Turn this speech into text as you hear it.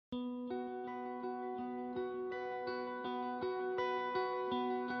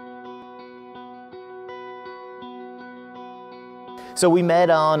So we met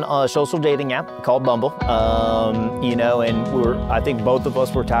on a social dating app called Bumble, you know, and I think both of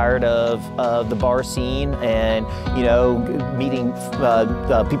us were tired of the bar scene and, you know, meeting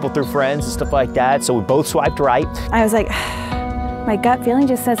people through friends and stuff like that. So we both swiped right. I was like, my gut feeling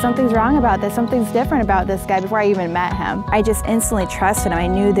just said something's wrong about this, something's different about this guy before I even met him. I just instantly trusted him. I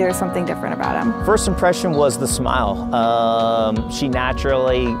knew there was something different about him. First impression was the smile. She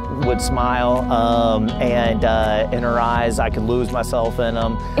naturally would smile, and in her eyes I could lose myself in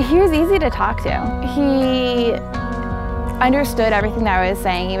them. He was easy to talk to. He understood everything that I was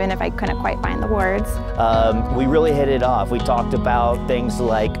saying, even if I couldn't quite find the words. We really hit it off. We talked about things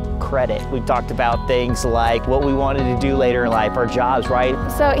like credit. We talked about things like what we wanted to do later in life, our jobs, right?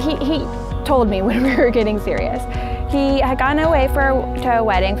 So he told me when we were getting serious. He had gone away to a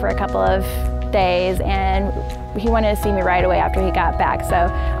wedding for a couple of days, and he wanted to see me right away after he got back. So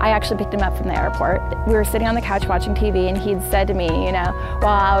I actually picked him up from the airport. We were sitting on the couch watching TV, and he'd said to me, you know,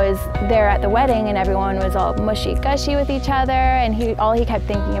 while I was there at the wedding and everyone was all mushy-gushy with each other, and all he kept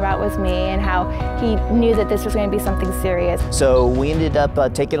thinking about was me and how he knew that this was going to be something serious. So we ended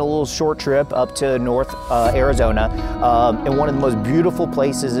up taking a little short trip up to North Arizona, and one of the most beautiful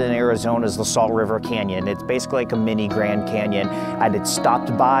places in Arizona is the Salt River Canyon. It's basically like a mini Grand Canyon. I had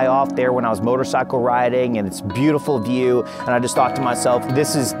stopped by off there when I was motorcycle riding, and it's beautiful view, and I just thought to myself,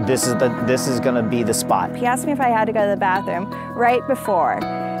 this is going to be the spot. He asked me if I had to go to the bathroom right before,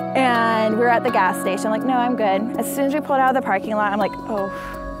 and we were at the gas station. I'm like, no, I'm good. As soon as we pulled out of the parking lot, I'm like, oh.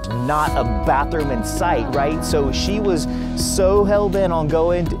 Not a bathroom in sight, right? So she was so hell-bent on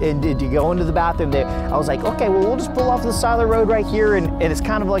going to go into the bathroom there. I was like, okay, well, we'll just pull off the side of the road right here, and it's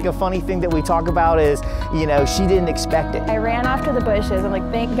kind of like a funny thing that we talk about is, you know, she didn't expect it. I ran off to the bushes. I'm like,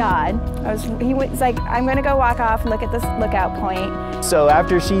 thank God. He was like, I'm gonna go walk off and look at this lookout point. So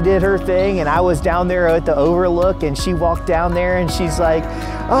after she did her thing, and I was down there at the overlook, and she walked down there, and she's like,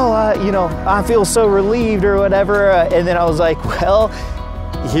 oh, you know, I feel so relieved or whatever. And then I was like, well,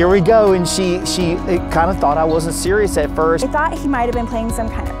 here we go, and she kind of thought I wasn't serious at first. I thought he might have been playing some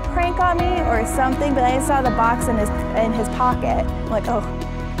kind of prank on me or something, but I saw the box in his pocket. I'm like, oh,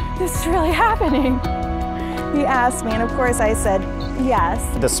 this is really happening. He asked me, and of course I said yes.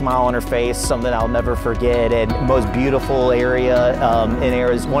 The smile on her face, something I'll never forget, and most beautiful area in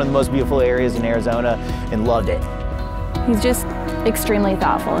Arizona, one of the most beautiful areas in Arizona, and loved it. He's just extremely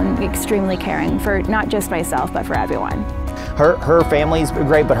thoughtful and extremely caring for not just myself, but for everyone. Her family's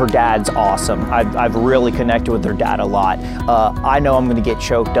great, but her dad's awesome. I've really connected with her dad a lot. I know I'm gonna get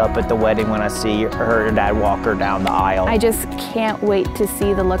choked up at the wedding when I see her dad walk her down the aisle. I just can't wait to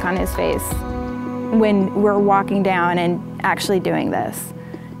see the look on his face when we're walking down and actually doing this.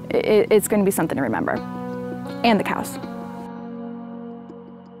 It's gonna be something to remember. And the cows.